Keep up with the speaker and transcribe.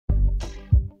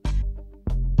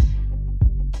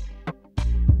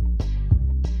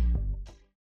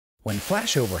When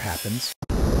flashover happens,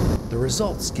 the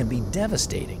results can be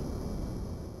devastating.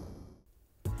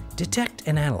 Detect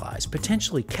and analyze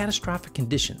potentially catastrophic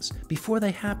conditions before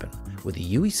they happen with the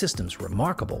UE System's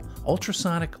remarkable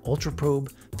ultrasonic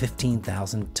Ultraprobe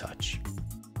 15,000 touch.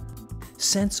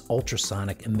 Sense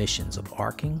ultrasonic emissions of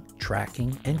arcing,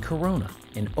 tracking, and corona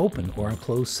in open or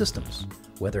enclosed systems,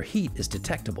 whether heat is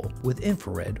detectable with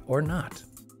infrared or not.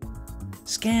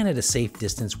 Scan at a safe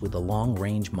distance with a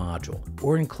long-range module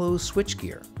or enclosed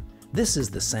switchgear. This is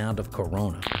the sound of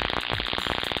corona,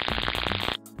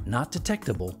 not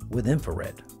detectable with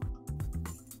infrared.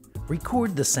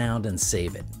 Record the sound and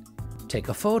save it. Take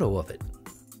a photo of it.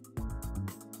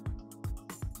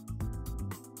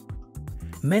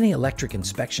 Many electric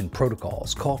inspection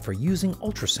protocols call for using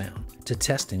ultrasound to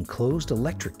test enclosed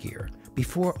electric gear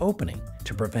before opening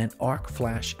to prevent arc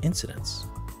flash incidents.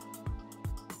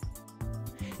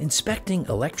 Inspecting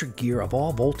electric gear of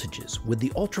all voltages with the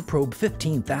Ultraprobe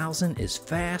 15,000 is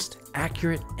fast,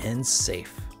 accurate, and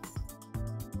safe.